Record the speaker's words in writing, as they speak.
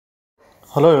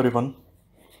Hello everyone.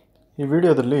 ಈ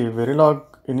ವಿಡಿಯೋದಲ್ಲಿ Verilog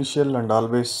initial and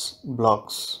always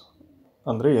blocks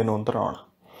ಅಂದರೆ ಏನು ಅಂತ ನೋಡೋಣ.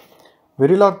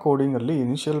 ವೆರಿಲಾಗ್ ಕೋಡಿಂಗಲ್ಲಿ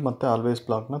ಇನಿಷಿಯಲ್ ಮತ್ತು ಆಲ್ವೇಸ್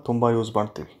ಬ್ಲಾಕ್ನ ತುಂಬ ಯೂಸ್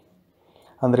ಮಾಡ್ತೀವಿ.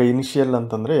 ಅಂದರೆ ಇನಿಷಿಯಲ್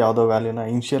ಅಂತಂದರೆ ಯಾವುದೋ ವ್ಯಾಲ್ಯೂನ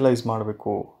ಇನಿಷಿಯಲೈಸ್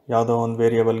ಮಾಡಬೇಕು, ಯಾವುದೋ ಒಂದು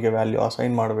ವೇರಿಯೇಬಲ್ಗೆ ವ್ಯಾಲ್ಯೂ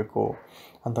ಅಸೈನ್ ಮಾಡಬೇಕು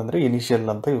ಅಂತಂದರೆ ಇನಿಷಿಯಲ್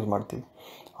ಅಂತ ಯೂಸ್ ಮಾಡ್ತೀವಿ.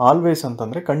 ಆಲ್ವೇಸ್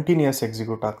ಅಂತಂದರೆ ಕಂಟಿನ್ಯೂಯಸ್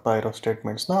ಎಕ್ಸಿಕ್ಯೂಟ್ ಆಗ್ತಾ ಇರೋ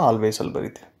ಸ್ಟೇಟ್ಮೆಂಟ್ಸ್ನ ಆಲ್ವೇಸಲ್ಲಿ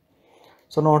ಬರೀತೀವಿ.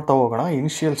 ಸೊ ನೋಡ್ತಾ ಹೋಗೋಣ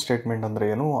ಇನಿಷಿಯಲ್ ಸ್ಟೇಟ್ಮೆಂಟ್ ಅಂದರೆ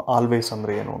ಏನು, ಆಲ್ವೇಸ್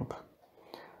ಅಂದರೆ ಏನು ಅಂತ.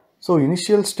 ಸೊ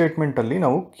ಇನಿಷಿಯಲ್ ಸ್ಟೇಟ್ಮೆಂಟಲ್ಲಿ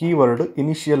ನಾವು ಕೀವರ್ಡ್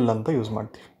ಇನಿಷಿಯಲ್ ಅಂತ ಯೂಸ್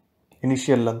ಮಾಡ್ತೀವಿ.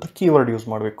 ಇನಿಷಿಯಲ್ ಅಂತ ಕೀವರ್ಡ್ ಯೂಸ್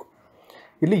ಮಾಡಬೇಕು.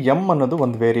 ಇಲ್ಲಿ ಎಮ್ ಅನ್ನೋದು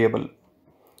ಒಂದು ವೇರಿಯೇಬಲ್.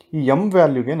 ಈ ಎಮ್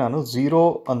ವ್ಯಾಲ್ಯೂಗೆ ನಾನು 0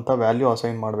 ಅಂತ ವ್ಯಾಲ್ಯೂ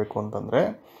ಅಸೈನ್ ಮಾಡಬೇಕು ಅಂತಂದರೆ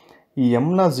ಈ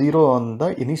ಎಮ್ನ 0 ಅಂತ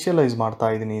ಇನಿಷಿಯಲೈಸ್ ಮಾಡ್ತಾ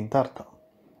ಇದ್ದೀನಿ ಅಂತ ಅರ್ಥ.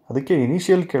 ಅದಕ್ಕೆ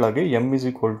ಇನಿಷಿಯಲ್ ಕೆಳಗೆ M is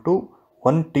equal to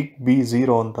 1 tick B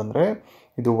 0 ಅಂತಂದರೆ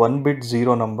ಇದು 1 ಬಿಟ್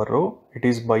 0 number, it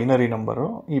is binary number.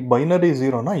 ಈ ಬೈನರಿ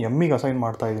 0ನ ಎಮ್ಮಿಗೆ ಅಸೈನ್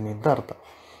ಮಾಡ್ತಾ ಇದ್ದೀನಿ ಅಂತ ಅರ್ಥ.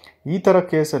 ಈ ಥರ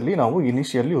ಕೇಸಲ್ಲಿ ನಾವು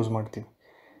ಇನಿಷಿಯಲ್ ಯೂಸ್ ಮಾಡ್ತೀವಿ.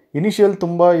 ಇನಿಷಿಯಲ್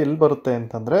ತುಂಬ ಎಲ್ಲಿ ಬರುತ್ತೆ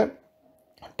ಅಂತಂದರೆ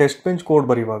ಟೆಸ್ಟ್ ಬೆಂಚ್ ಕೋಡ್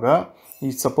ಬರೆಯುವಾಗ ಈ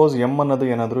ಸಪೋಸ್ ಎಮ್ ಅನ್ನೋದು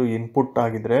ಏನಾದರೂ ಇನ್ಪುಟ್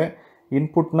ಆಗಿದ್ದರೆ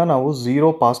ಇನ್ಪುಟ್ನ ನಾವು 0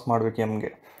 ಪಾಸ್ ಮಾಡಬೇಕು ಎಮ್ಗೆ.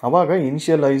 ಆವಾಗ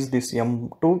ಇನಿಷಿಯಲೈಸ್ ದಿಸ್ ಎಮ್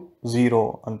ಟು 0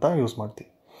 ಅಂತ ಯೂಸ್ ಮಾಡ್ತೀವಿ.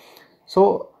 So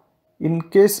in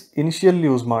case initial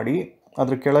use ಮಾಡಿ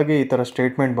ಅದ್ರ ಕೆಳಗೆ ಈ ಥರ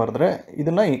ಸ್ಟೇಟ್ಮೆಂಟ್ ಬರೆದ್ರೆ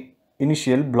ಇದನ್ನು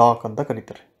ಇನಿಷಿಯಲ್ ಬ್ಲಾಕ್ ಅಂತ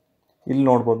ಕರೀತಾರೆ. ಇಲ್ಲಿ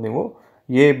ನೋಡ್ಬೋದು ನೀವು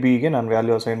ಎ ಬಿಗೆ ನಾನು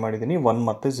ವ್ಯಾಲ್ಯೂ ಅಸೈನ್ ಮಾಡಿದ್ದೀನಿ 1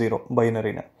 ಮತ್ತು 0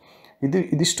 ಬೈನರಿನ.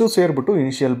 ಇದಿಷ್ಟು ಸೇರಿಬಿಟ್ಟು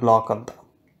ಇನಿಷಿಯಲ್ ಬ್ಲಾಕ್ ಅಂತ.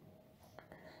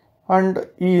 ಆ್ಯಂಡ್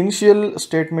ಈ ಇನಿಷಿಯಲ್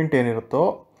ಸ್ಟೇಟ್ಮೆಂಟ್ ಏನಿರುತ್ತೋ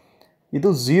ಇದು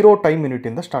 0 ಟೈಮ್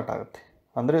ಯೂನಿಟಿಂದ ಸ್ಟಾರ್ಟ್ ಆಗುತ್ತೆ.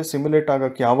 ಅಂದರೆ ಸಿಮ್ಯುಲೇಟ್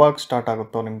ಆಗೋಕ್ಕೆ ಯಾವಾಗ ಸ್ಟಾರ್ಟ್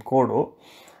ಆಗುತ್ತೋ ನಿಮ್ಮ ಕೋಡು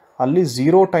ಅಲ್ಲಿ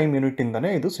 0 ಟೈಮ್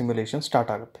ಯೂನಿಟಿಂದನೇ ಇದು ಸಿಮ್ಯುಲೇಷನ್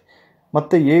ಸ್ಟಾರ್ಟ್ ಆಗುತ್ತೆ.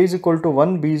 ಮತ್ತು A is equal to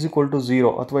 1, B is equal to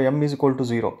 0 ಅಥವಾ ಎಮ್ ಇಸ್ ಈಕ್ವಲ್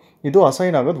ಟು 0 ಇದು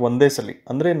ಅಸೈನ್ ಆಗೋದು ಒಂದೇ ಸಲ.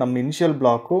 ಅಂದರೆ ನಮ್ಮ ಇನಿಷಿಯಲ್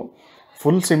ಬ್ಲಾಕು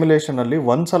ಫುಲ್ ಸಿಮ್ಯುಲೇಷನಲ್ಲಿ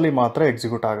ಒಂದ್ಸಲಿ ಮಾತ್ರ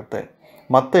ಎಕ್ಸಿಕ್ಯೂಟ್ ಆಗುತ್ತೆ,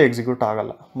 ಮತ್ತೆ ಎಕ್ಸಿಕ್ಯೂಟ್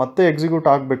ಆಗಲ್ಲ. ಮತ್ತೆ ಎಕ್ಸಿಕ್ಯೂಟ್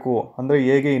ಆಗಬೇಕು ಅಂದರೆ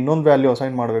ಹೇಗೆ ಇನ್ನೊಂದು ವ್ಯಾಲ್ಯೂ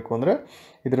ಅಸೈನ್ ಮಾಡಬೇಕು ಅಂದರೆ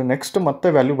ಇದ್ರ ನೆಕ್ಸ್ಟ್ ಮತ್ತೆ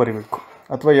ವ್ಯಾಲ್ಯೂ ಬರೀಬೇಕು,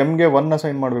 ಅಥವಾ ಎಮ್ಗೆ 1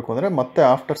 ಅಸೈನ್ ಮಾಡಬೇಕು ಅಂದರೆ ಮತ್ತೆ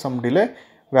after some delay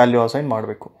value assign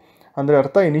ಮಾಡಬೇಕು. ಅಂದರೆ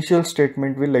ಅರ್ಥ initial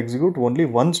statement will execute only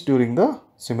once during the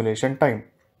simulation time.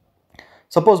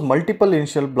 Suppose multiple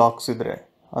initial blocks ಇದ್ದರೆ,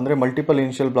 ಅಂದರೆ ಮಲ್ಟಿಪಲ್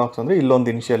ಇನಿಷಿಯಲ್ ಬ್ಲಾಕ್ಸ್ ಅಂದರೆ ಇಲ್ಲೊಂದು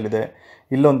ಇನಿಷಿಯಲ್ ಇದೆ,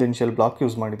 ಇಲ್ಲೊಂದು ಇನಿಷಿಯಲ್ ಬ್ಲಾಕ್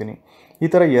ಯೂಸ್ ಮಾಡಿದ್ದೀನಿ. ಈ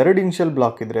ಥರ 2 ಇನಿಷಿಯಲ್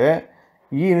ಬ್ಲಾಕ್ ಇದ್ದರೆ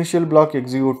ಈ ಇನಿಷಿಯಲ್ ಬ್ಲಾಕ್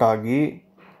ಎಕ್ಸಿಕ್ಯೂಟ್ ಆಗಿ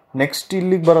ನೆಕ್ಸ್ಟ್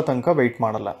ಇಲ್ಲಿಗೆ ಬರೋ ತನಕ ವೆಯ್ಟ್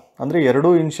ಮಾಡಲ್ಲ. ಅಂದರೆ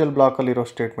 2 initial ಬ್ಲಾಕಲ್ಲಿರೋ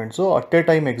statements at A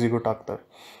time execute ಆಗ್ತವೆ.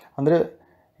 ಅಂದರೆ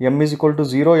ಎಮ್ ಇಸ್ ಈಕ್ವಲ್ ಟು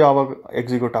 0 ಯಾವಾಗ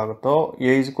ಎಕ್ಸಿಕ್ಯೂಟ್ ಆಗುತ್ತೋ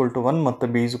ಎ ಇಸ್ ಈಕ್ವಲ್ ಟು 1 ಮತ್ತು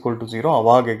ಬಿ ಇಸ್ ಈಕ್ವಲ್ ಟು 0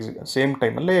 ಅವಾಗ ಸೇಮ್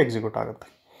ಟೈಮಲ್ಲೇ ಎಕ್ಸಿಕ್ಯೂಟ್ ಆಗುತ್ತೆ.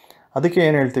 ಅದಕ್ಕೆ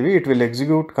ಏನು ಹೇಳ್ತೀವಿ, ಇಟ್ ವಿಲ್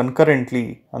ಎಕ್ಸಿಕ್ಯೂಟ್ ಕನ್ಕರೆಂಟ್ಲಿ,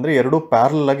 ಅಂದರೆ 2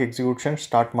 ಪ್ಯಾರಲಾಗಿ ಎಕ್ಸಿಕ್ಯೂಷನ್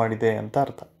ಸ್ಟಾರ್ಟ್ ಮಾಡಿದೆ ಅಂತ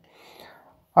ಅರ್ಥ.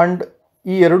 ಆ್ಯಂಡ್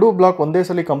ಈ 2 ಬ್ಲಾಕ್ ಒಂದೇ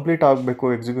ಸಲ ಕಂಪ್ಲೀಟ್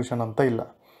ಆಗಬೇಕು ಎಕ್ಸಿಕ್ಯೂಷನ್ ಅಂತ ಇಲ್ಲ.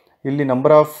 ಇಲ್ಲಿ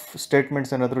ನಂಬರ್ ಆಫ್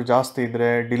ಸ್ಟೇಟ್ಮೆಂಟ್ಸ್ ಏನಾದರೂ ಜಾಸ್ತಿ ಇದ್ದರೆ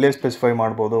ಡಿಲೇ ಸ್ಪೆಸಿಫೈ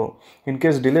ಮಾಡ್ಬೋದು. ಇನ್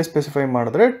ಕೇಸ್ ಡಿಲೇ ಸ್ಪೆಸಿಫೈ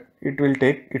ಮಾಡಿದ್ರೆ it will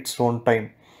take its own time.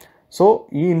 So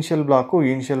ಈ ಇನಿಷಿಯಲ್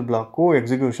ಬ್ಲಾಕು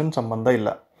ಎಕ್ಸಿಕ್ಯೂಷನ್ ಸಂಬಂಧ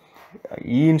ಇಲ್ಲ.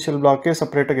 ಈ ಇನಿಷಿಯಲ್ ಬ್ಲಾಕೇ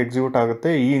ಸಪ್ರೇಟಾಗಿ ಎಕ್ಸಿಕ್ಯೂಟ್ ಆಗುತ್ತೆ,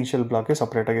 ಈ ಇನಿಷಿಯಲ್ ಬ್ಲಾಕೇ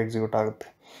ಸಪ್ರೇಟಾಗಿ ಎಕ್ಸಿಕ್ಯೂಟ್ ಆಗುತ್ತೆ.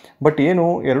 ಬಟ್ ಏನು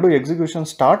 2 ಎಕ್ಸಿಕ್ಯೂಷನ್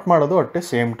ಸ್ಟಾರ್ಟ್ ಮಾಡೋದು at A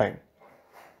same time.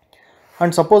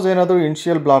 And suppose ಏನಾದರೂ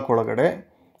ಇನಿಷಿಯಲ್ ಬ್ಲಾಕ್ ಒಳಗಡೆ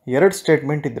 2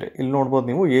 ಸ್ಟೇಟ್ಮೆಂಟ್ ಇದ್ದರೆ ಇಲ್ಲಿ ನೋಡ್ಬೋದು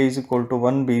ನೀವು A is equal to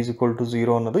 1, B is equal to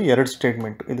 0 ಅನ್ನೋದು 2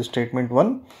 ಸ್ಟೇಟ್ಮೆಂಟ್. ಇದು ಸ್ಟೇಟ್ಮೆಂಟ್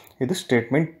 1, ಇದು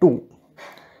ಸ್ಟೇಟ್ಮೆಂಟ್ 2.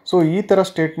 ಸೊ ಈ ಥರ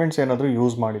ಸ್ಟೇಟ್ಮೆಂಟ್ಸ್ ಏನಾದರೂ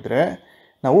ಯೂಸ್ ಮಾಡಿದರೆ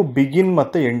ನಾವು ಬಿಗಿನ್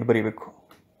ಮತ್ತು ಎಂಡ್ ಬರೀಬೇಕು.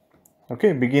 ಓಕೆ,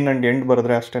 ಬಿಗಿನ್ ಆ್ಯಂಡ್ ಎಂಡ್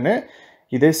ಬರೆದ್ರೆ ಅಷ್ಟೇ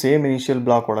ಇದೇ ಸೇಮ್ ಇನಿಷಿಯಲ್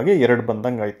ಬ್ಲಾಕ್ ಒಳಗೆ 2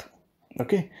 ಬಂದಂಗೆ ಆಯಿತು.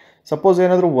 ಓಕೆ, ಸಪೋಸ್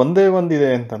ಏನಾದರೂ ಒಂದೇ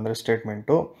ಒಂದಿದೆ ಅಂತಂದರೆ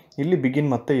ಸ್ಟೇಟ್ಮೆಂಟು ಇಲ್ಲಿ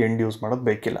ಬಿಗಿನ್ ಮತ್ತು ಎಂಡ್ ಯೂಸ್ ಮಾಡೋದು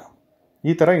ಬೇಕಿಲ್ಲ.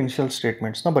 ಈ ಥರ ಇನಿಷಿಯಲ್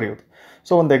ಸ್ಟೇಟ್ಮೆಂಟ್ಸ್ನ ಬರೆಯೋದು.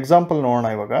 ಸೊ ಒಂದು ಎಕ್ಸಾಂಪಲ್ ನೋಡೋಣ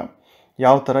ಇವಾಗ,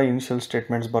 ಯಾವ ಥರ ಇನಿಷಿಯಲ್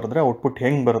ಸ್ಟೇಟ್ಮೆಂಟ್ಸ್ ಬರೆದ್ರೆ ಔಟ್ಪುಟ್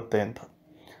ಹೆಂಗೆ ಬರುತ್ತೆ ಅಂತ.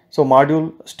 ಸೊ ಮಾಡ್ಯೂಲ್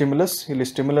ಸ್ಟಿಮ್ಯುಲಸ್, ಇಲ್ಲಿ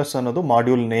ಸ್ಟಿಮ್ಯುಲಸ್ ಅನ್ನೋದು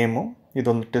ಮಾಡ್ಯೂಲ್ ನೇಮು,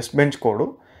 ಇದೊಂದು ಟೆಸ್ಟ್ ಬೆಂಚ್ ಕೋಡು.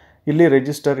 ಇಲ್ಲಿ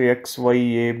register X Y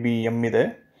A B M ಇದೆ.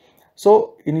 ಸೊ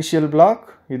ಇನಿಷಿಯಲ್ ಬ್ಲಾಕ್,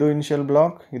 ಇದು ಇನಿಷಿಯಲ್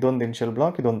ಬ್ಲಾಕ್, ಇದೊಂದು ಇನಿಷಿಯಲ್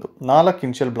ಬ್ಲಾಕ್, ಇದೊಂದು 4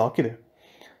 ಇನಿಷಿಯಲ್ ಬ್ಲಾಕ್ ಇದೆ.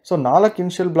 So 4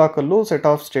 initial ಬ್ಲಾಕಲ್ಲೂ set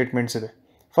of statements ಇದೆ.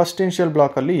 First initial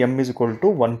ಬ್ಲಾಕಲ್ಲಿ M is equal to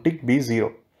 1 tick B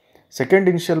 0, second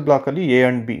initial ಬ್ಲಾಕಲ್ಲಿ A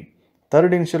and B,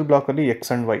 third initial ಬ್ಲಾಕಲ್ಲಿ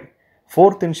X and Y,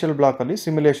 fourth initial ಬ್ಲಾಕಲ್ಲಿ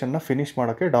ಸಿಮ್ಯುಲೇಷನ್ನ finish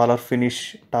ಮಾಡೋಕ್ಕೆ $finish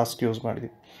task use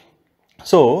ಮಾಡಿದ್ವಿ.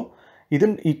 So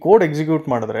ಈ code execute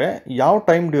ಮಾಡಿದ್ರೆ ಯಾವ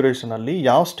time ಡ್ಯೂರೇಷನಲ್ಲಿ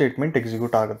ಯಾವ statement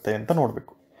execute ಆಗುತ್ತೆ ಅಂತ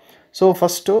ನೋಡಬೇಕು. ಸೊ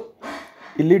ಫಸ್ಟು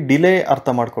ಇಲ್ಲಿ ಡಿಲೇ ಅರ್ಥ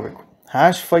ಮಾಡ್ಕೋಬೇಕು.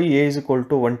 #5 A is equal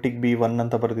to 1 tick B 1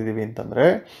 ಅಂತ ಬರೆದಿದ್ದೀವಿ ಅಂತಂದರೆ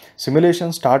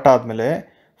ಸಿಮ್ಯುಲೇಷನ್ ಸ್ಟಾರ್ಟ್ ಆದಮೇಲೆ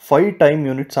 5 ಟೈಮ್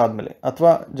ಯೂನಿಟ್ಸ್ ಆದಮೇಲೆ,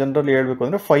 ಅಥವಾ ಜನರಲಿ ಹೇಳಬೇಕು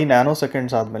ಅಂದರೆ 5 ನ್ಯಾನೋ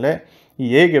ಸೆಕೆಂಡ್ಸ್ ಆದಮೇಲೆ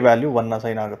ಈ ಎಗೆ ವ್ಯಾಲ್ಯೂ 1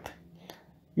 ಅಸೈನ್ ಆಗುತ್ತೆ.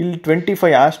 ಇಲ್ಲಿ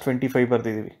 25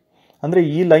 ಬರೆದಿದ್ದೀವಿ ಅಂದರೆ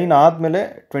ಈ ಲೈನ್ ಆದಮೇಲೆ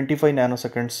 25 ನ್ಯಾನೋ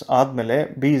ಸೆಕೆಂಡ್ಸ್ ಆದಮೇಲೆ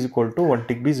B is equal to 1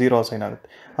 tick B 0 assign ಆಗುತ್ತೆ.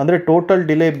 ಅಂದರೆ ಟೋಟಲ್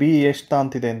ಡಿಲೇ ಬಿ ಎಷ್ಟು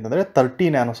ತಾಂತಿದೆ ಅಂತಂದರೆ 30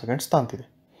 ನ್ಯಾನೋ ಸೆಕೆಂಡ್ಸ್ ತಾಂತಿದೆ.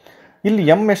 ಇಲ್ಲಿ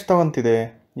ಎಮ್ ಎಷ್ಟು ತಗೊಂತಿದೆ,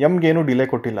 ಎಮ್ಗೇನು ಡಿಲೇ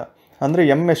ಕೊಟ್ಟಿಲ್ಲ. ಅಂದರೆ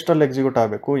ಎಮ್ ಎಷ್ಟರಲ್ಲಿ ಎಕ್ಸಿಕ್ಯೂಟ್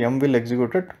ಆಗಬೇಕು, M will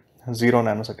executed 0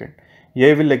 nano second, A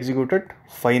will executed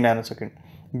 5 nano second,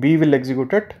 B will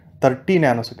executed 30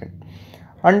 nano second.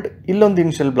 And ಇಲ್ಲೊಂದು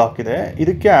ಇನಿಷಿಯಲ್ ಬ್ಲಾಕ್ ಇದೆ,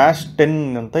 ಇದಕ್ಕೆ ಆ್ಯಶ್ 10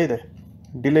 ಅಂತ ಇದೆ.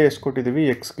 ಡಿಲೇ ಎಷ್ಟು ಕೊಟ್ಟಿದ್ದೀವಿ,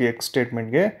 ಎಕ್ಸ್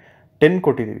ಸ್ಟೇಟ್ಮೆಂಟ್ಗೆ 10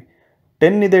 ಕೊಟ್ಟಿದ್ದೀವಿ.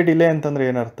 10 ಇದೆ ಡಿಲೇ ಅಂತಂದರೆ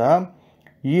ಏನರ್ಥ,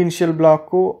 ಈ ಇನಿಷಿಯಲ್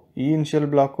ಬ್ಲಾಕು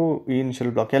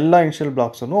ಎಲ್ಲ initial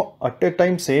ಬ್ಲಾಕ್ಸೂ at A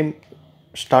time same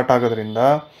start ಆಗೋದ್ರಿಂದ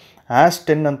ಆ್ಯಶ್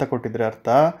 10 ಅಂತ ಕೊಟ್ಟಿದ್ರೆ ಅರ್ಥ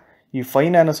ಈ 5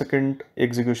 ನ್ಯಾನೋಸೆಕೆಂಡ್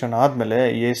ಎಕ್ಸಿಕ್ಯೂಷನ್ ಆದಮೇಲೆ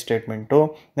ಎ ಸ್ಟೇಟ್ಮೆಂಟು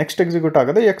ನೆಕ್ಸ್ಟ್ ಎಕ್ಸಿಕ್ಯೂಟ್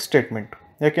ಆಗೋದೇ ಎಕ್ಸ್ ಸ್ಟೇಟ್ಮೆಂಟ್.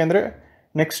 ಯಾಕೆಂದರೆ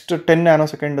ನೆಕ್ಸ್ಟ್ 10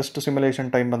 ನ್ಯಾನೋಸೆಕೆಂಡ್ ಅಷ್ಟು ಸಿಮ್ಯುಲೇಷನ್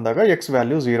ಟೈಮ್ ಬಂದಾಗ ಎಕ್ಸ್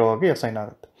ವ್ಯಾಲ್ಯೂ 0 ಆಗಿ ಅಸೈನ್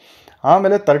ಆಗುತ್ತೆ.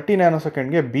 ಆಮೇಲೆ 30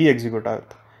 ನ್ಯಾನೋಸೆಕೆಂಡ್ಗೆ ಬಿ ಎಕ್ಸಿಕ್ಯೂಟ್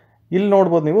ಆಗುತ್ತೆ. ಇಲ್ಲಿ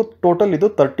ನೋಡ್ಬೋದು ನೀವು ಟೋಟಲ್ ಇದು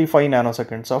 35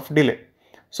 ನ್ಯಾನೋಸೆಕೆಂಡ್ಸ್ of delay.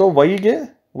 So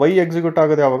Y execute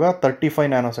ಆಗೋದು ಯಾವಾಗ 35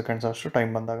 ನ್ಯಾನೋಸೆಕೆಂಡ್ಸ್ ಅಷ್ಟು ಟೈಮ್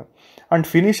ಬಂದಾಗ, ಆ್ಯಂಡ್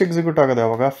ಫಿನಿಶ್ ಎಕ್ಸಿಕ್ಯೂಟ್ ಆಗೋದು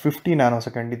ಯಾವಾಗ 50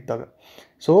 ನ್ಯಾನೋಸೆಕೆಂಡ್ ಇದ್ದಾಗ.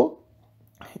 ಸೊ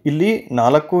ಇಲ್ಲಿ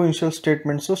 4 ಇನಿಷಿಯಲ್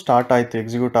ಸ್ಟೇಟ್ಮೆಂಟ್ಸು ಸ್ಟಾರ್ಟ್ ಆಯಿತು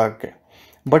ಎಕ್ಸಿಕ್ಯೂಟ್ ಆಗೋಕ್ಕೆ,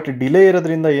 ಬಟ್ ಡಿಲೇ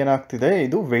ಇರೋದ್ರಿಂದ ಏನಾಗ್ತಿದೆ,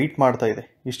 ಇದು ವೆಯ್ಟ್ ಮಾಡ್ತಾ ಇದೆ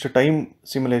ಇಷ್ಟು ಟೈಮ್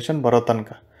ಸಿಮ್ಯುಲೇಷನ್ ಬರೋ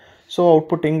ತನಕ. ಸೊ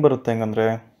ಔಟ್ಪುಟ್ ಹೆಂಗೆ ಬರುತ್ತೆ ಹೆಂಗಂದರೆ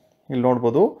ಇಲ್ಲಿ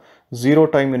ನೋಡ್ಬೋದು 0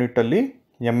 ಟೈಮ್ ಯೂನಿಟಲ್ಲಿ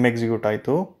ಎಮ್ ಎಕ್ಸಿಕ್ಯೂಟ್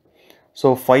ಆಯಿತು. ಸೊ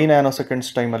 5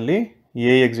 ನ್ಯಾನೋಸೆಕೆಂಡ್ಸ್ ಟೈಮಲ್ಲಿ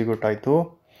ಎ ಎಕ್ಸಿಕ್ಯೂಟ್ ಆಯಿತು.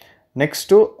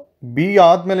 ನೆಕ್ಸ್ಟು ಬಿ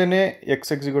ಆದಮೇಲೆ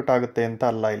ಎಕ್ಸ್ ಎಕ್ಸಿಕ್ಯೂಟ್ ಆಗುತ್ತೆ ಅಂತ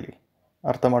ಅಲ್ಲ, ಇಲ್ಲಿ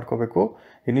ಅರ್ಥ ಮಾಡ್ಕೋಬೇಕು.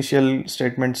 ಇನಿಷಿಯಲ್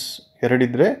ಸ್ಟೇಟ್ಮೆಂಟ್ಸ್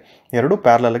ಎರಡಿದ್ರೆ ಎರಡು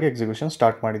ಪ್ಯಾರಲಲ್ಗೆ ಎಕ್ಸಿಕ್ಯೂಷನ್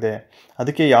ಸ್ಟಾರ್ಟ್ ಮಾಡಿದೆ,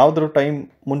 ಅದಕ್ಕೆ ಯಾವುದ್ರ ಟೈಮ್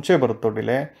ಮುಂಚೆ ಬರುತ್ತೋ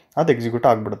ಡಿಲೇ ಅದು ಎಕ್ಸಿಕ್ಯೂಟ್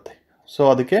ಆಗಿಬಿಡುತ್ತೆ. ಸೊ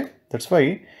ಅದಕ್ಕೆ ದಟ್ಸ್ ವೈ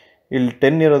ಇಲ್ಲಿ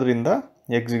 10 ಇರೋದ್ರಿಂದ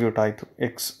ಎಕ್ಸಿಕ್ಯೂಟ್ ಆಯಿತು,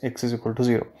 ಎಕ್ಸ್ ಇಸ್ ಈಕ್ವಲ್ ಟು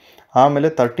 0. ಆಮೇಲೆ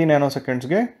 30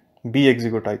 ನ್ಯಾನೋಸೆಕೆಂಡ್ಸ್ಗೆ ಬಿ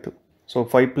ಎಕ್ಸಿಕ್ಯೂಟ್ ಆಯಿತು. ಸೊ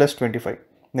 5 + 25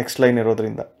 ನೆಕ್ಸ್ಟ್ ಲೈನ್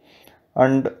ಇರೋದ್ರಿಂದ,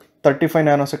 ಆ್ಯಂಡ್ 35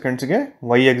 ನ್ಯಾನೋಸೆಕೆಂಡ್ಸ್ಗೆ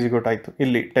ವೈ ಎಕ್ಸಿಕ್ಯೂಟ್ ಆಯಿತು,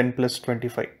 ಇಲ್ಲಿ 10 +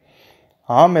 25.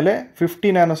 ಆಮೇಲೆ 50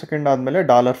 ನ್ಯಾನೋಸೆಕೆಂಡ್ ಆದಮೇಲೆ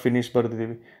ಡಾಲರ್ ಫಿನಿಶ್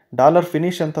ಬರೆದಿದ್ದೀವಿ. ಡಾಲರ್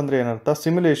ಫಿನಿಶ್ ಅಂತಂದರೆ ಏನರ್ಥ,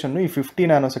 ಸಿಮ್ಯುಲೇಷನ್ನು ಈ 50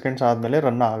 ನ್ಯಾನೋಸೆಕೆಂಡ್ಸ್ ಆದಮೇಲೆ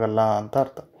ರನ್ ಆಗಲ್ಲ ಅಂತ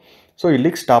ಅರ್ಥ. ಸೊ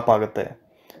ಇಲ್ಲಿಗೆ ಸ್ಟಾಪ್ ಆಗುತ್ತೆ.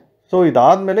 ಸೊ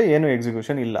ಇದಾದಮೇಲೆ ಏನು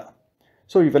ಎಕ್ಸಿಕ್ಯೂಷನ್ ಇಲ್ಲ.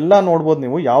 ಸೊ ಇವೆಲ್ಲ ನೋಡ್ಬೋದು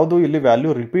ನೀವು, ಯಾವುದು ಇಲ್ಲಿ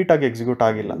ವ್ಯಾಲ್ಯೂ ರಿಪೀಟಾಗಿ ಎಕ್ಸಿಕ್ಯೂಟ್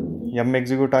ಆಗಿಲ್ಲ. ಎಮ್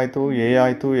ಎಕ್ಸಿಕ್ಯೂಟ್ ಆಯಿತು, ಎ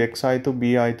ಆಯಿತು, ಎಕ್ಸ್ ಆಯಿತು,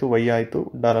 ಬಿ ಆಯಿತು, ವೈ ಆಯಿತು,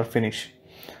 dollar finish.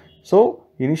 So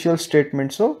initial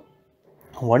statements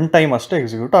one time ಅಷ್ಟೇ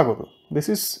ಎಕ್ಸಿಕ್ಯೂಟ್ ಆಗೋದು. This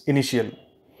is initial.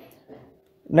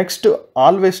 Next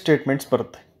always statements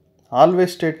ಬರುತ್ತೆ.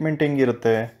 ಆಲ್ವೇಸ್ ಸ್ಟೇಟ್ಮೆಂಟ್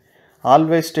ಹೆಂಗಿರುತ್ತೆ,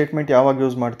 ಆಲ್ವೇಸ್ ಸ್ಟೇಟ್ಮೆಂಟ್ ಯಾವಾಗ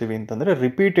ಯೂಸ್ ಮಾಡ್ತೀವಿ ಅಂತಂದರೆ,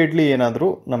 ರಿಪೀಟೆಡ್ಲಿ ಏನಾದರೂ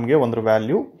ನಮಗೆ ಒಂದು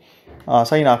ವ್ಯಾಲ್ಯೂ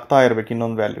ಸೈನ್ ಆಗ್ತಾ ಇರಬೇಕು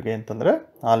ಇನ್ನೊಂದು ವ್ಯಾಲ್ಯೂಗೆ ಅಂತಂದರೆ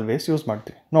ಆಲ್ವೇಸ್ ಯೂಸ್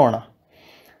ಮಾಡ್ತೀವಿ. ನೋಡೋಣ.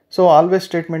 ಸೊ ಆಲ್ವೇಸ್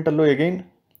ಸ್ಟೇಟ್ಮೆಂಟಲ್ಲೂ ಎಗೈನ್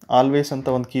ಆಲ್ವೇಸ್ ಅಂತ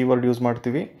ಒಂದು ಕೀವರ್ಡ್ ಯೂಸ್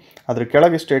ಮಾಡ್ತೀವಿ, ಅದ್ರ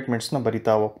ಕೆಳಗೆ ಸ್ಟೇಟ್ಮೆಂಟ್ಸ್ನ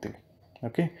ಬರಿತಾ ಹೋಗ್ತೀವಿ.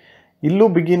 ಓಕೆ, ಇಲ್ಲೂ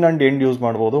ಬಿಗಿನ್ ಆ್ಯಂಡ್ ಎಂಡ್ ಯೂಸ್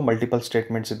ಮಾಡ್ಬೋದು. ಮಲ್ಟಿಪಲ್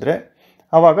ಸ್ಟೇಟ್ಮೆಂಟ್ಸ್ ಇದ್ದರೆ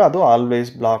ಆವಾಗ ಅದು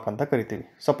ಆಲ್ವೇಸ್ ಬ್ಲಾಕ್ ಅಂತ ಕರಿತೀವಿ.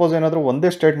 ಸಪೋಸ್ ಏನಾದರೂ ಒಂದೇ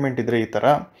ಸ್ಟೇಟ್ಮೆಂಟ್ ಇದ್ದರೆ ಈ ಥರ,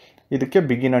 ಇದಕ್ಕೆ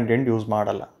ಬಿಗಿನ್ ಆ್ಯಂಡ್ ಎಂಡ್ ಯೂಸ್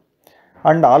ಮಾಡಲ್ಲ.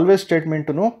 ಆ್ಯಂಡ್ ಆಲ್ವೇಸ್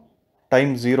ಸ್ಟೇಟ್ಮೆಂಟು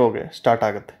ಟೈಮ್ 0ಗೆ ಸ್ಟಾರ್ಟ್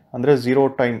ಆಗುತ್ತೆ. ಅಂದರೆ 0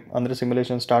 ಟೈಮ್ ಅಂದರೆ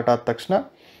ಸಿಮ್ಯುಲೇಷನ್ ಸ್ಟಾರ್ಟ್ ಆದ ತಕ್ಷಣ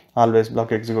ಆಲ್ವೇಸ್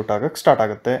ಬ್ಲಾಕ್ ಎಕ್ಸಿಕ್ಯೂಟ್ ಆಗೋಕ್ಕೆ ಸ್ಟಾರ್ಟ್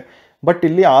ಆಗುತ್ತೆ. ಬಟ್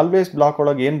ಇಲ್ಲಿ ಆಲ್ವೇಸ್ ಬ್ಲಾಕ್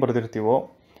ಒಳಗೆ ಏನು ಬರೆದಿರ್ತೀವೋ,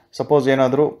 ಸಪೋಸ್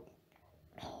ಏನಾದರೂ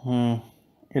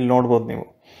ಇಲ್ಲಿ ನೋಡ್ಬೋದು ನೀವು,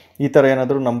 ಈ ಥರ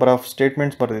ಏನಾದರೂ ನಂಬರ್ ಆಫ್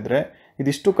ಸ್ಟೇಟ್ಮೆಂಟ್ಸ್ ಬರೆದಿದ್ರೆ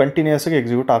ಇದಿಷ್ಟು ಕಂಟಿನ್ಯೂಸ್ ಆಗಿ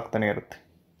ಎಕ್ಸಿಕ್ಯೂಟ್ ಆಗ್ತಾನೆ ಇರುತ್ತೆ.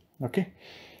 ಓಕೆ,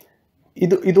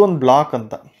 ಇದು ಒಂದು ಬ್ಲಾಕ್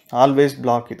ಅಂತ, ಆಲ್ವೇಸ್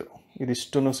ಬ್ಲಾಕ್.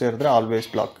 ಇದಿಷ್ಟೂ ಸೇರಿದ್ರೆ ಆಲ್ವೇಸ್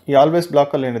ಬ್ಲಾಕ್. ಈ ಆಲ್ವೇಸ್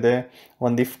ಬ್ಲಾಕಲ್ಲಿ ಏನಿದೆ,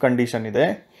 ಒಂದು ಇಫ್ ಕಂಡೀಷನ್ ಇದೆ,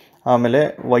 ಆಮೇಲೆ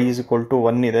y =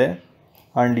 1 ಇದೆ,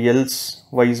 ಆ್ಯಂಡ್ ಎಲ್ಸ್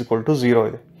y = 0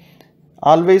 ಇದೆ.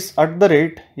 ಆಲ್ವೇಸ್ @a,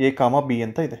 b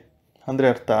ಅಂತ ಇದೆ. ಅಂದರೆ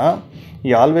ಅರ್ಥ,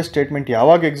 ಈ ಆಲ್ವೇಸ್ ಸ್ಟೇಟ್ಮೆಂಟ್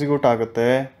ಯಾವಾಗ ಎಕ್ಸಿಕ್ಯೂಟ್ ಆಗುತ್ತೆ,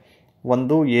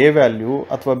 ಒಂದು ಎ ವ್ಯಾಲ್ಯೂ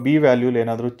ಅಥವಾ ಬಿ ವ್ಯಾಲ್ಯೂಲಿ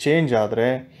ಏನಾದರೂ ಚೇಂಜ್ ಆದರೆ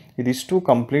ಇದಿಷ್ಟು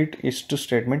ಕಂಪ್ಲೀಟ್ ಇಷ್ಟು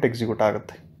ಸ್ಟೇಟ್ಮೆಂಟ್ ಎಕ್ಸಿಕ್ಯೂಟ್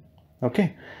ಆಗುತ್ತೆ. ಓಕೆ,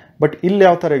 ಬಟ್ ಇಲ್ಲಿ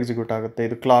ಯಾವ ಥರ ಎಕ್ಸಿಕ್ಯೂಟ್ ಆಗುತ್ತೆ,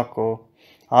 ಇದು clock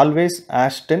always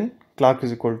 #10 clock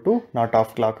 = not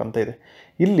of clock ಅಂತ ಇದೆ.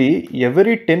 ಇಲ್ಲಿ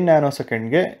ಎವರಿ 10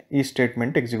 ನ್ಯಾನೋಸೆಕೆಂಡ್ಗೆ ಈ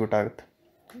ಸ್ಟೇಟ್ಮೆಂಟ್ ಎಕ್ಸಿಕ್ಯೂಟ್ ಆಗುತ್ತೆ.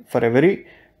 ಫಾರ್ ಎವರಿ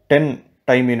 10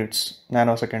 ಟೈಮ್ ಯೂನಿಟ್ಸ್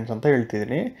ನ್ಯಾನೋಸೆಕೆಂಡ್ಸ್ ಅಂತ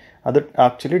ಹೇಳ್ತಿದ್ದೀನಿ. ಅದು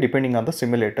actually depending on the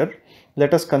simulator.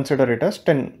 Let us consider it as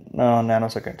 10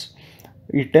 ನ್ಯಾನೋಸೆಕೆಂಡ್ಸ್.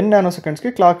 ಈ 10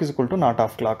 ನ್ಯಾನೋಸೆಕೆಂಡ್ಸ್ಗೆ ಕ್ಲಾಕ್ = ನಾಟ್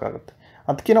ಆಫ್ ಕ್ಲಾಕ್ ಆಗುತ್ತೆ.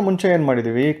 ಅದಕ್ಕಿಂತ ಮುಂಚೆ ಏನು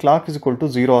ಮಾಡಿದ್ದೀವಿ, ಕ್ಲಾಕ್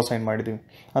 = 0 ಅಸೈನ್ ಮಾಡಿದ್ದೀವಿ.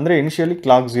 ಅಂದರೆ ಇನಿಷಿಯಲಿ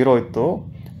ಕ್ಲಾಕ್ 0 ಇತ್ತು,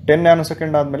 10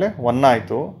 ನ್ಯಾನೋಸೆಕೆಂಡ್ ಆದಮೇಲೆ 1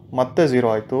 ಆಯಿತು, ಮತ್ತೆ 0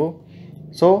 ಆಯಿತು.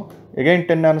 ಸೊ ಎಗೈನ್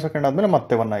 10 ನ್ಯಾನೋಸೆಕೆಂಡ್ ಆದಮೇಲೆ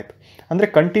ಮತ್ತೆ 1 ಆಯಿತು. ಅಂದರೆ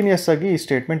ಕಂಟಿನ್ಯೂಸ್ ಆಗಿ ಈ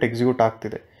ಸ್ಟೇಟ್ಮೆಂಟ್ ಎಕ್ಸಿಕ್ಯೂಟ್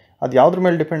ಆಗ್ತಿದೆ. ಅದು ಯಾವುದ್ರ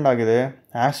ಮೇಲೆ ಡಿಪೆಂಡ್ ಆಗಿದೆ,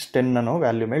 #10 ಅನ್ನೋ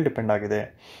ವ್ಯಾಲ್ಯೂ ಮೇಲೆ ಡಿಪೆಂಡ್ ಆಗಿದೆ.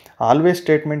 ಆಲ್ವೇಸ್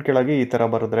ಸ್ಟೇಟ್ಮೆಂಟ್ ಕೆಳಗೆ ಈ ಥರ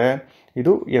ಬರೆದ್ರೆ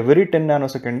ಇದು ಎವರಿ 10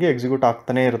 ನ್ಯಾನೋಸೆಕೆಂಡ್ಗೆ ಎಕ್ಸಿಕ್ಯೂಟ್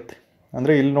ಆಗ್ತಾನೇ ಇರುತ್ತೆ.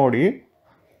 ಅಂದರೆ ಇಲ್ಲಿ ನೋಡಿ,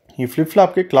 ಈ ಫ್ಲಿಪ್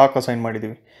ಫ್ಲಾಪ್ಗೆ ಕ್ಲಾಕ್ ಅಸೈನ್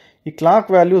ಮಾಡಿದ್ದೀವಿ. ಈ ಕ್ಲಾಕ್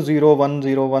ವ್ಯಾಲ್ಯೂ 0 1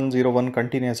 0 1 0 1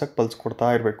 ಕಂಟಿನ್ಯೂಸ್ ಆಗಿ ಪಲ್ಸ್ ಕೊಡ್ತಾ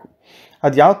ಇರಬೇಕು.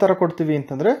 ಅದು ಯಾವ ಥರ ಕೊಡ್ತೀವಿ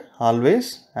ಅಂತಂದರೆ always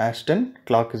 #10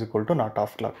 clock = not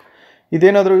of clock.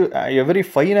 ಇದೇನಾದರೂ every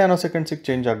 5 ನ್ಯಾನೋಸೆಕೆಂಡ್ಸಿಗೆ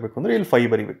change ಆಗಬೇಕು ಅಂದರೆ ಇಲ್ಲಿ 5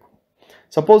 ಬರೀಬೇಕು.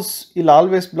 ಸಪೋಸ್ ಇಲ್ಲಿ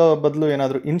ಆಲ್ವೇಸ್ ಬದಲು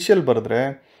ಏನಾದರೂ ಇನಿಷಿಯಲ್ ಬರೆದ್ರೆ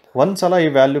ಒಂದು ಸಲ ಈ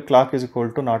value clock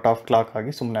 = not of clock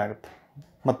ಆಗಿ ಸುಮ್ಮನೆ ಆಗುತ್ತೆ,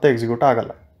 ಮತ್ತೆ ಎಕ್ಸಿಕ್ಯೂಟ್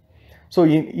ಆಗಲ್ಲ. ಸೊ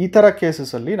ಈ ಥರ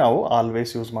ಕೇಸಸಲ್ಲಿ ನಾವು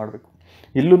ಆಲ್ವೇಸ್ ಯೂಸ್ ಮಾಡಬೇಕು.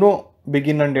 ಇಲ್ಲೂ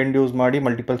ಬಿಗಿನ್ ಆ್ಯಂಡ್ ಎಂಡ್ ಯೂಸ್ ಮಾಡಿ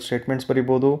ಮಲ್ಟಿಪಲ್ ಸ್ಟೇಟ್ಮೆಂಟ್ಸ್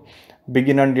ಬರಿಬೋದು.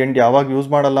 ಬಿಗಿನ್ ಆ್ಯಂಡ್ ಎಂಡ್ ಯಾವಾಗ ಯೂಸ್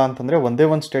ಮಾಡಲ್ಲ ಅಂತಂದರೆ ಒಂದೇ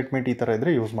ಒಂದು ಸ್ಟೇಟ್ಮೆಂಟ್ ಈ ಥರ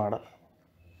ಇದ್ದರೆ ಯೂಸ್ ಮಾಡಲ್ಲ.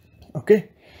 ಓಕೆ,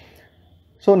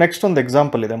 ಸೊ ನೆಕ್ಸ್ಟ್ ಒಂದು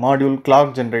ಎಕ್ಸಾಂಪಲ್ ಇದೆ, module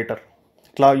clock generator.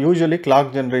 Usually clock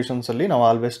ಜನ್ರೇಷನ್ಸಲ್ಲಿ ನಾವು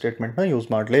ಆಲ್ವೇಸ್ ಸ್ಟೇಟ್ಮೆಂಟ್ನ ಯೂಸ್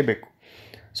ಮಾಡಲೇಬೇಕು.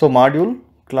 ಸೊ ಮಾಡ್ಯೂಲ್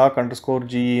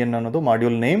clock_gen ಅನ್ನೋದು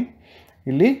ಮಾಡ್ಯೂಲ್ ನೇಮ್.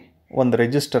 ಇಲ್ಲಿ ಒಂದು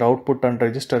ರಿಜಿಸ್ಟರ್ ಔಟ್ಪುಟ್ ಅಂಡ್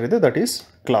ರಿಜಿಸ್ಟರ್ ಇದೆ, that is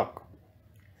clock.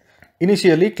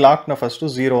 Initially ಕ್ಲಾಕ್ನ first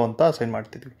 0 ಅಂತ ಅಸೈನ್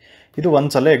ಮಾಡ್ತಿದ್ವಿ. ಇದು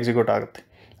ಒಂದ್ಸಲ ಎಕ್ಸಿಕ್ಯೂಟ್ ಆಗುತ್ತೆ.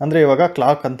 ಅಂದರೆ ಇವಾಗ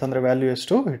ಕ್ಲಾಕ್ ಅಂತಂದರೆ ವ್ಯಾಲ್ಯೂ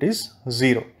ಎಷ್ಟು? It is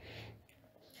 0.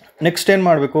 ನೆಕ್ಸ್ಟ್ ಏನು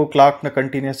ಮಾಡಬೇಕು? ಕ್ಲಾಕ್ನ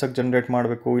ಕಂಟಿನ್ಯೂಸ್ ಆಗಿ ಜನ್ರೇಟ್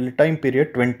ಮಾಡಬೇಕು. ಇಲ್ಲಿ ಟೈಮ್ ಪೀರಿಯಡ್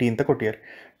 20 ಅಂತ ಕೊಟ್ಟಿದ್ದಾರೆ.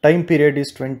 ಟೈಮ್ ಪೀರಿಯಡ್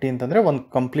ಈಸ್ 20 ಅಂತಂದರೆ ಒಂದು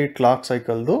ಕಂಪ್ಲೀಟ್ ಕ್ಲಾಕ್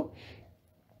ಸೈಕಲ್ದು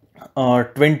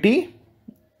 20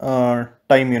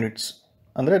 ಟೈಮ್ ಯೂನಿಟ್ಸ್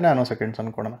ಅಂದರೆ ನ್ಯಾನೋ ಸೆಕೆಂಡ್ಸ್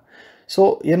ಅಂದ್ಕೊಳೋಣ. ಸೊ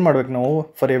ಏನು ಮಾಡ್ಬೇಕು ನಾವು?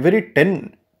 ಫಾರ್ ಎವ್ರಿ 10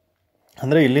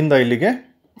 ಅಂದರೆ ಇಲ್ಲಿಂದ ಇಲ್ಲಿಗೆ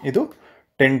ಇದು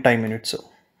 10 ಟೈಮ್ ಯೂನಿಟ್ಸು.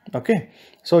 ಓಕೆ,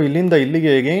 ಸೊ ಇಲ್ಲಿಂದ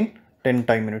ಇಲ್ಲಿಗೆ again 10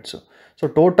 time units. So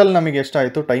total ನಮಗೆ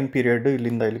ಎಷ್ಟಾಯಿತು? ಟೈಮ್ ಪೀರಿಯಡ್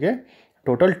ಇಲ್ಲಿಂದ ಇಲ್ಲಿಗೆ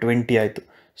ಟೋಟಲ್ 20 ಆಯಿತು.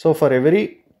 So for every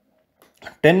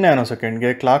 10 nano ಸೆಕೆಂಡ್ಗೆ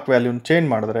clock ವ್ಯಾಲ್ಯೂನ change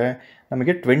ಮಾಡಿದ್ರೆ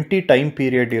ನಮಗೆ 20 ಟೈಮ್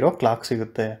ಪೀರಿಯಡ್ ಇರೋ ಕ್ಲಾಕ್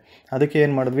ಸಿಗುತ್ತೆ. ಅದಕ್ಕೆ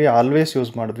ಏನು ಮಾಡಿದ್ವಿ? ಆಲ್ವೇಸ್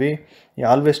ಯೂಸ್ ಮಾಡಿದ್ವಿ. ಈ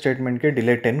ಆಲ್ವೇಸ್ ಸ್ಟೇಟ್ಮೆಂಟ್ಗೆ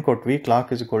ಡಿಲೇ 10 ಕೊಟ್ವಿ. Clock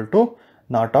is equal to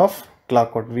not of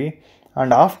clock ಕೊಟ್ವಿ.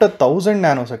 And after 1000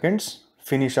 nano seconds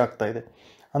finish ಆಗ್ತಾ ಇದೆ.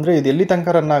 ಅಂದರೆ ಇದು ಎಲ್ಲಿ ತನಕ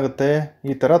ರನ್ ಆಗುತ್ತೆ?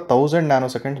 ಈ ಥರ 1000 ನ್ಯಾನೋ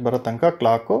ಸೆಕೆಂಡ್ಸ್ ಬರೋ ತನಕ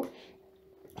ಕ್ಲಾಕು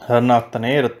ರನ್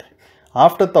ಆಗ್ತಾನೇ ಇರುತ್ತೆ.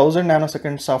 After 1000 nano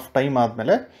seconds of time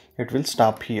ಆದಮೇಲೆ it will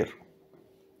stop here.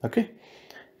 Okay,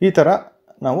 ಈ ಥರ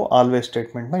ನಾವು ಆಲ್ವೇಸ್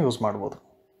ಸ್ಟೇಟ್ಮೆಂಟ್ನ ಯೂಸ್ ಮಾಡ್ಬೋದು.